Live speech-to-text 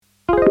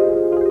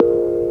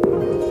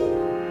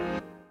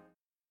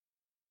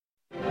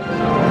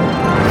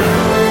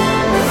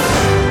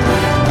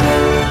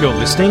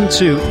listening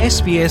to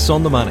SBS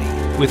On The Money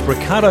with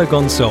Ricardo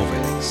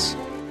Gonçalves.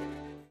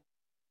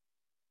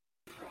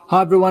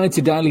 Hi everyone, it's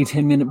your daily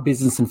 10-minute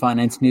business and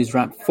finance news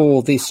wrap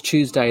for this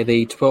Tuesday,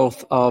 the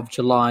 12th of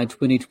July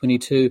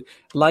 2022.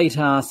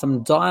 Later,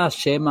 some dire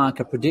share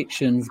market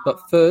predictions, but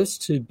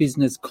first to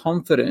business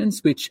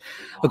confidence, which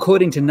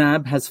according to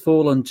NAB has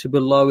fallen to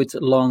below its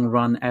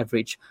long-run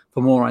average.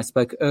 For more, I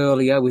spoke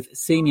earlier with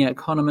senior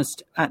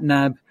economist at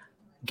NAB,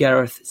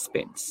 Gareth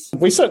Spence.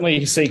 We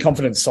certainly see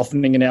confidence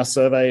softening in our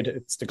survey.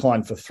 It's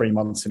declined for 3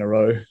 months in a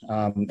row,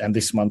 and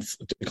this month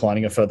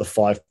declining a further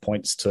 5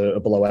 points to a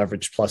below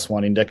average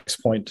 +1 index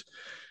point.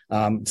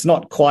 It's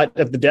not quite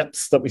at the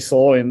depths that we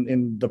saw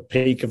in the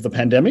peak of the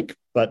pandemic,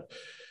 but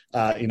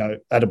at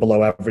a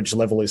below average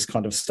level is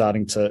kind of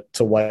starting to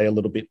weigh a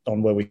little bit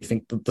on where we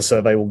think that the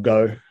survey will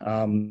go.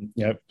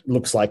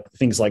 Looks like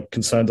things like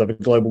concerns over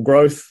global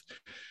growth,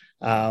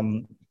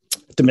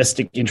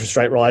 domestic interest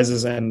rate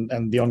rises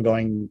and the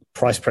ongoing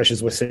price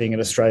pressures we're seeing in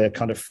Australia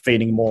kind of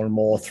feeding more and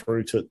more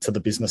through to the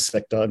business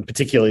sector. And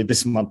particularly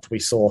this month, we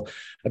saw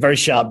a very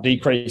sharp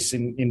decrease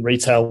in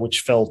retail,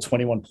 which fell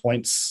 21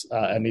 points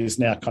and is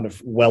now kind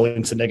of well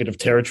into negative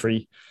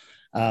territory,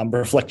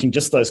 reflecting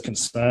just those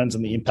concerns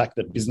and the impact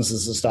that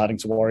businesses are starting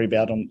to worry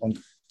about on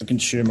the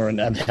consumer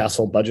and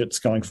household budgets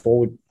going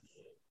forward.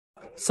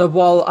 So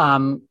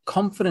while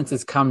confidence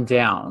has come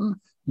down,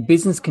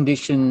 business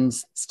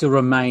conditions still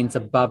remains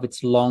above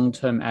its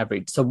long-term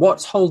average. So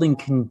what's holding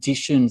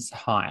conditions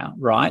higher,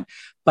 right?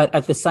 But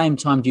at the same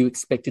time, do you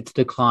expect it to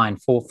decline,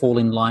 fall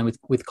in line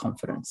with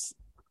confidence?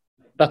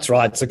 That's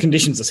right. So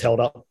conditions has held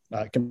up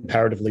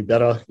comparatively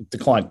better. It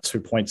declined 2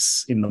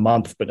 points in the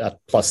month, but at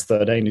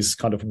 +13 is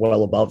kind of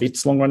well above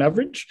its long-run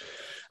average.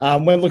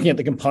 When looking at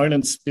the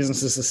components,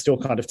 businesses are still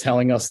kind of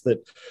telling us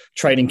that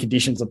trading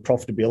conditions and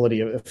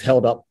profitability have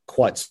held up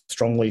quite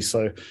strongly.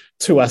 So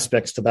two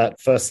aspects to that.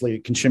 Firstly,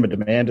 consumer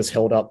demand has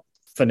held up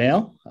for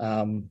now,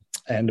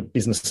 and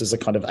businesses are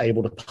kind of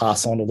able to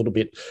pass on a little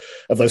bit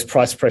of those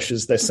price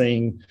pressures they're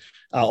seeing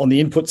on the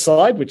input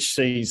side, which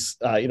sees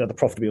the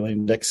profitability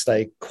index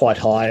stay quite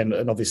high.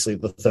 And obviously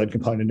the third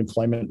component,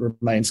 employment,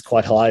 remains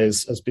quite high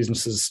as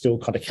businesses still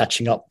kind of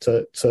catching up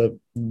to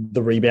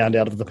the rebound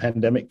out of the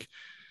pandemic.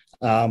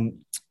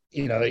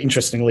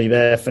 Interestingly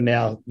there for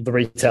now, the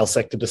retail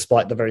sector,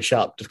 despite the very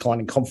sharp decline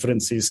in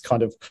confidence, is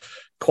kind of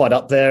quite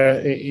up there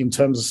in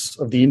terms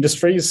of the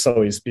industries.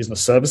 So is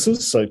business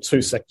services. So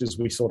two sectors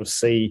we sort of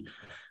see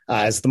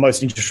as the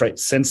most interest rate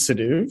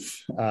sensitive,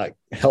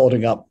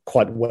 holding up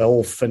quite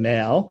well for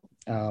now.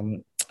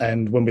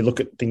 And when we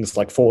look at things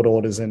like forward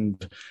orders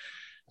and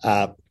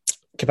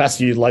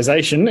capacity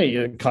utilization,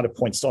 it kind of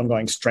points to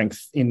ongoing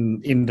strength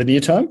in the near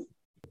term.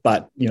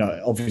 But,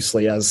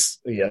 obviously as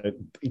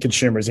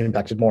consumer is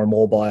impacted more and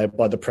more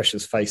by the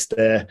pressures faced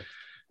there,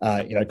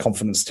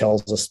 confidence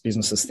tells us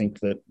businesses think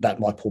that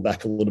might pull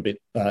back a little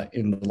bit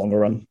in the longer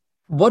run.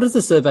 What does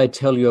the survey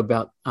tell you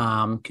about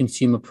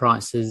consumer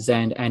prices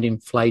and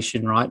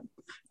inflation, right?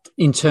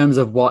 In terms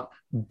of what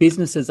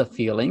businesses are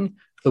feeling,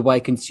 the way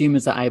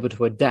consumers are able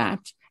to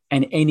adapt,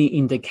 and any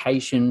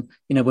indication,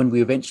 when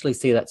we eventually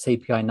see that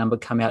CPI number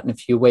come out in a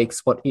few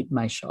weeks, what it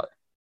may show?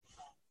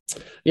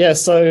 Yeah,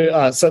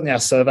 so certainly our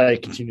survey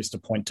continues to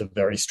point to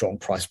very strong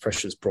price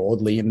pressures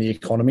broadly in the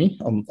economy.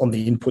 On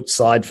the input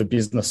side for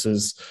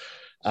businesses,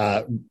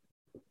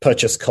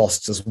 purchase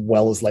costs as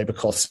well as labour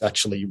costs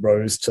actually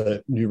rose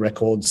to new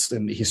records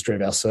in the history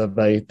of our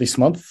survey this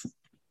month,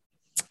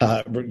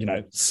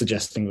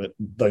 suggesting that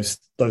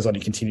those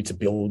only continue to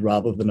build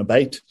rather than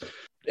abate.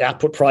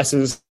 Output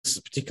prices,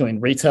 particularly in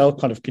retail,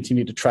 kind of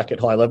continue to track at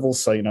high levels.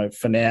 So,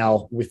 for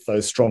now, with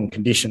those strong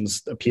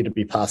conditions, appear to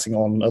be passing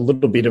on a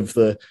little bit of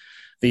the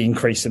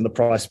increase in the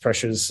price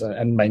pressures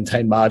and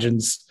maintain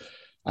margins.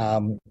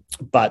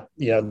 But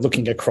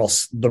looking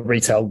across the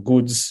retail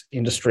goods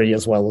industry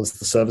as well as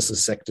the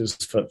services sectors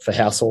for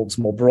households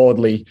more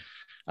broadly,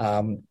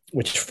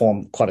 which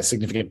form quite a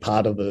significant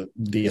part of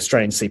the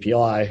Australian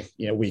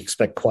CPI, we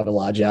expect quite a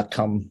large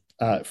outcome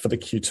for the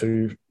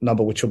Q2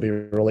 number, which will be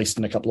released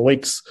in a couple of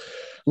weeks.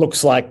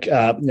 Looks like,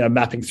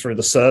 mapping through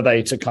the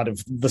survey to kind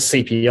of the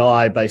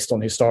CPI based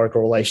on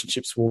historical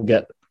relationships, we'll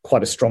get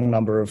quite a strong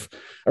number of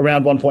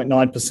around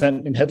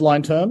 1.9% in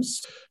headline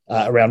terms,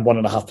 around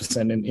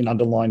 1.5% in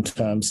underlying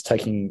terms,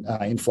 taking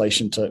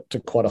inflation to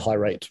quite a high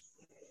rate.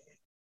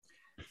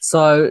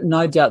 So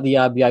no doubt the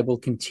RBA will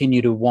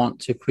continue to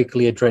want to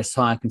quickly address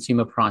higher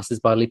consumer prices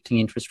by lifting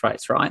interest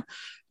rates, right?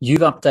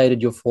 You've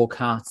updated your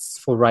forecasts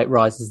for rate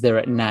rises there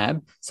at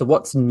NAB. So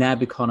what's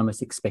NAB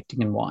economists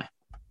expecting and why?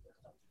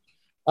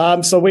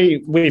 So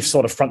we've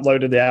sort of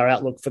front-loaded our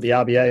outlook for the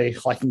RBA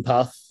hiking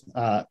path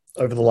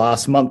over the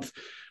last month.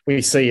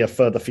 We see a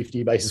further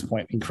 50 basis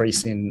point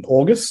increase in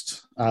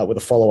August, with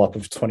a follow-up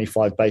of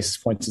 25 basis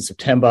points in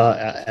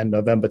September and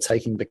November,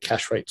 taking the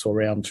cash rate to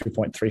around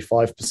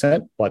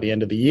 2.35% by the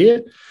end of the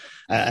year,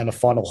 and a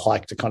final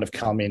hike to kind of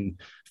come in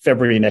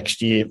February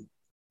next year,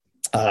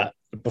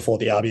 before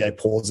the RBA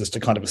pauses to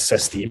kind of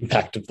assess the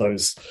impact of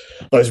those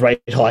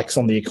rate hikes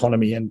on the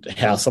economy and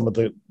how some of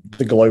the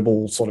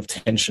global sort of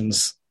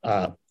tensions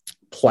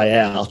play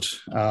out.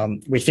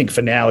 We think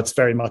for now it's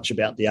very much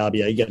about the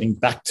RBA getting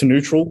back to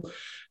neutral.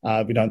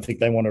 We don't think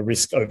they want to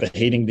risk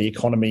overheating the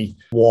economy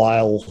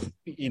while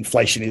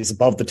inflation is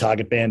above the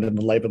target band and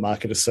the labour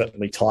market is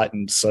certainly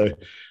tightened. So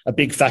a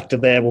big factor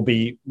there will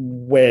be,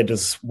 where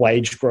does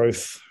wage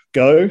growth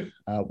go?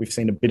 We've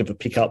seen a bit of a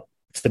pickup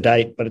to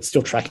date, but it's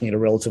still tracking at a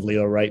relatively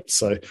low rate.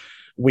 So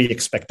we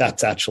expect that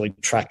to actually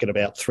track at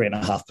about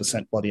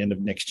 3.5% by the end of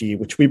next year,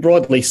 which we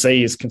broadly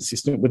see is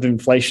consistent with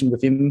inflation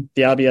within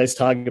the RBA's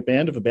target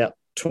band of about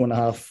 2 to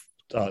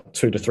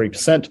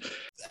 3%.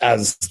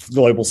 As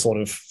global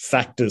sort of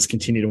factors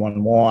continue to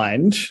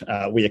unwind,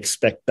 we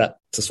expect that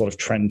to sort of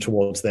trend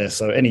towards there.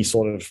 So any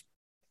sort of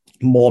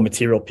more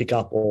material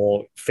pickup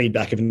or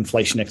feedback of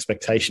inflation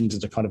expectations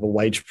into kind of a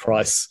wage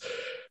price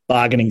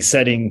bargaining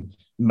setting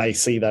may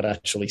see that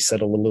actually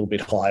settle a little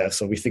bit higher.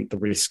 So we think the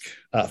risk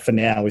for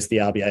now is the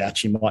RBA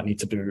actually might need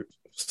to do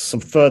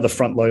some further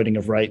front loading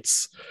of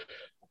rates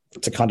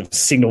to kind of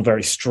signal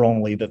very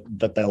strongly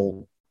that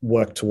they'll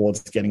work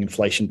towards getting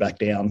inflation back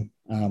down,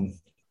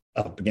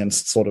 up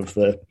against sort of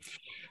the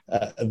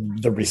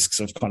risks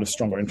of kind of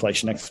stronger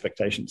inflation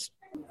expectations.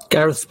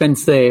 Gareth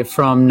Spence there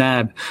from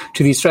NAB.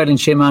 To the Australian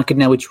share market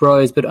now, which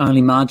rose but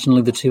only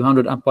marginally, the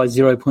 200 up by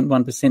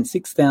 0.1%,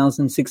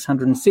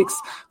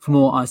 6,606. For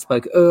more, I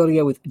spoke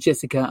earlier with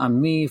Jessica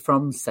Amir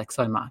from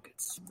Saxo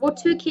Markets. Well,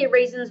 two key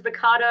reasons,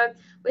 Ricardo.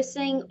 We're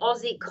seeing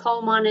Aussie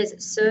coal miners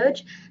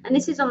surge, and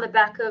this is on the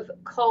back of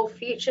coal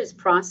futures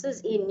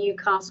prices in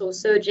Newcastle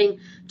surging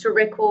to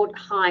record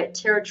high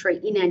territory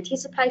in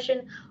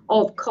anticipation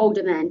of coal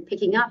demand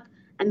picking up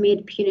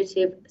amid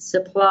punitive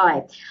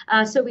supply.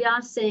 So we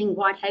are seeing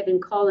Whitehaven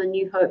Coal and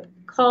New Hope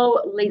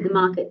Coal lead the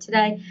market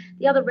today.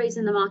 The other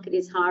reason the market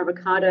is high,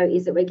 Ricardo,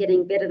 is that we're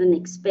getting better than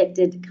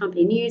expected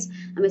company news,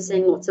 and we're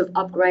seeing lots of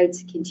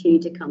upgrades continue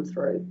to come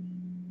through.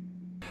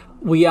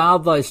 We are,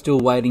 though,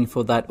 still waiting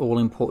for that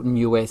all-important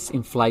US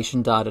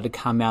inflation data to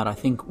come out, I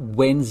think,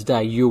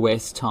 Wednesday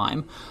US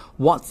time.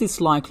 What's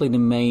this likely to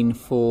mean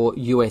for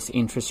US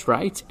interest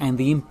rates and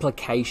the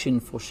implication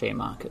for share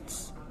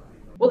markets?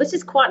 Well, this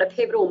is quite a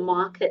pivotal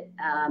market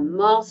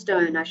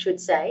milestone, I should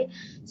say.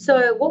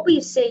 So what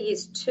we see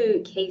is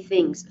two key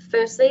things.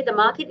 Firstly, the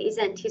market is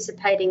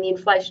anticipating the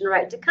inflation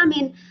rate to come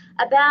in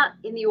about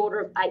in the order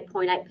of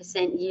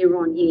 8.8% year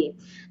on year.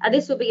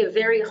 This will be a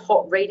very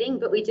hot reading,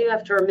 but we do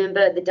have to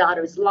remember the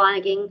data is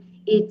lagging.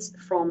 It's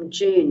from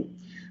June.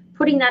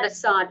 Putting that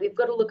aside, we've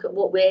got to look at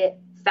what we're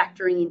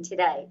factoring in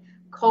today.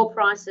 Coal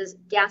prices,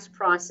 gas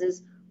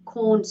prices,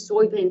 corn,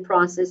 soybean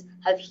prices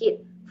have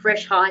hit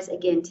fresh highs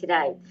again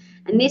today.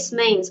 And this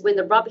means when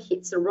the rubber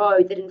hits the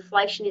road that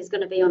inflation is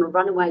going to be on a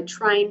runaway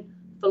train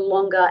for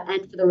longer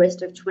and for the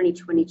rest of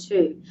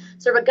 2022.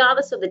 So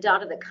regardless of the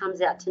data that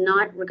comes out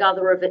tonight,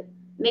 regardless of it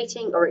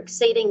meeting or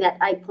exceeding that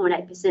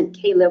 8.8%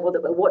 key level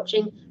that we're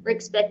watching, we're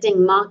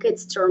expecting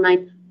markets to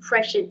remain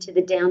pressured to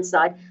the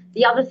downside.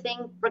 The other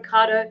thing,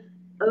 Ricardo,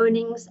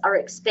 earnings are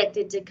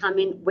expected to come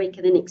in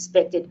weaker than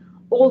expected.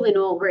 All in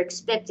all, we're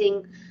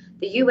expecting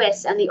the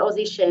US and the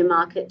Aussie share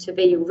market to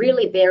be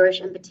really bearish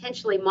and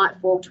potentially might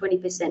fall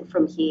 20%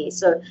 from here.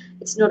 So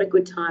it's not a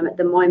good time at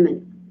the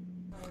moment.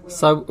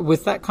 So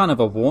with that kind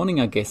of a warning,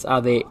 I guess,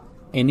 are there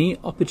any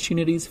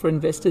opportunities for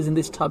investors in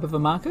this type of a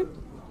market?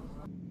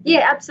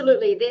 Yeah,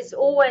 absolutely. There's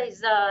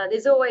always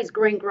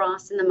green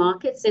grass in the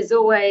markets. There's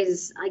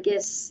always, I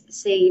guess,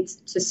 seeds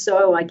to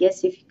sow, I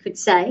guess, if you could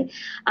say.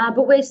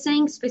 But we're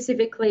seeing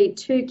specifically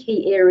two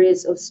key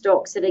areas of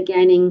stocks that are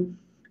gaining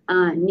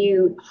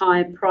new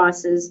high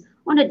prices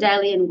on a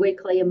daily and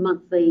weekly and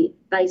monthly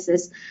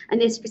basis. And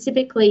they're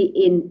specifically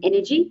in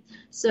energy.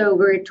 So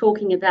we're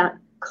talking about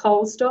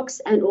coal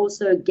stocks and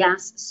also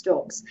gas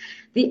stocks.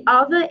 The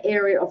other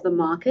area of the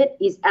market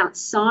is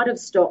outside of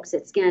stocks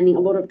that's gaining a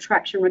lot of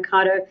traction,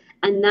 Ricardo,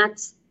 and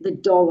that's the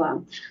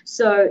dollar.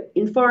 So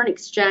in foreign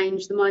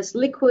exchange, the most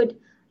liquid,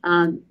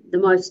 the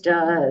most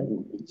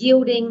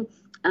yielding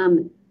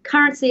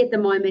currency at the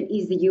moment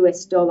is the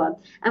US dollar.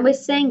 And we're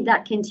seeing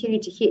that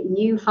continue to hit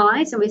new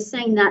highs, and we're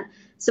seeing that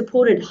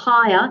supported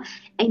higher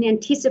in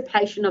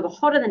anticipation of a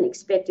hotter than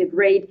expected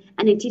read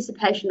and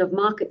anticipation of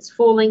markets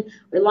falling.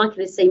 We're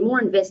likely to see more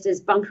investors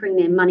bunkering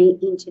their money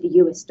into the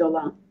US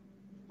dollar.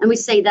 And we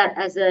see that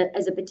as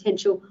a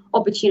potential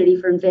opportunity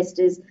for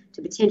investors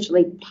to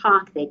potentially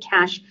park their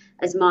cash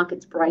as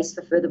markets brace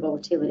for further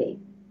volatility.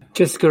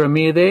 Jessica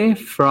Amir there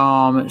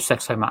from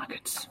Saxo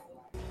Markets.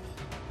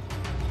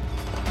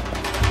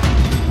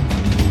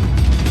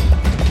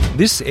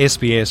 This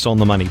SBS On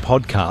The Money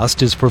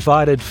podcast is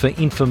provided for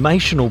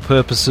informational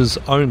purposes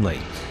only.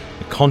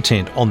 The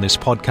content on this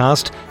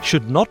podcast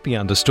should not be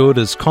understood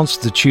as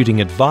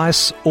constituting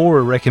advice or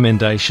a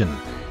recommendation.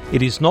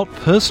 It is not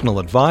personal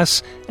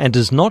advice and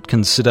does not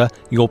consider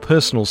your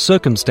personal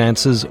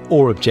circumstances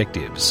or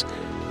objectives.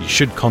 You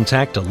should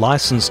contact a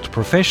licensed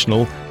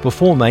professional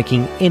before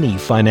making any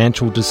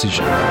financial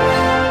decision.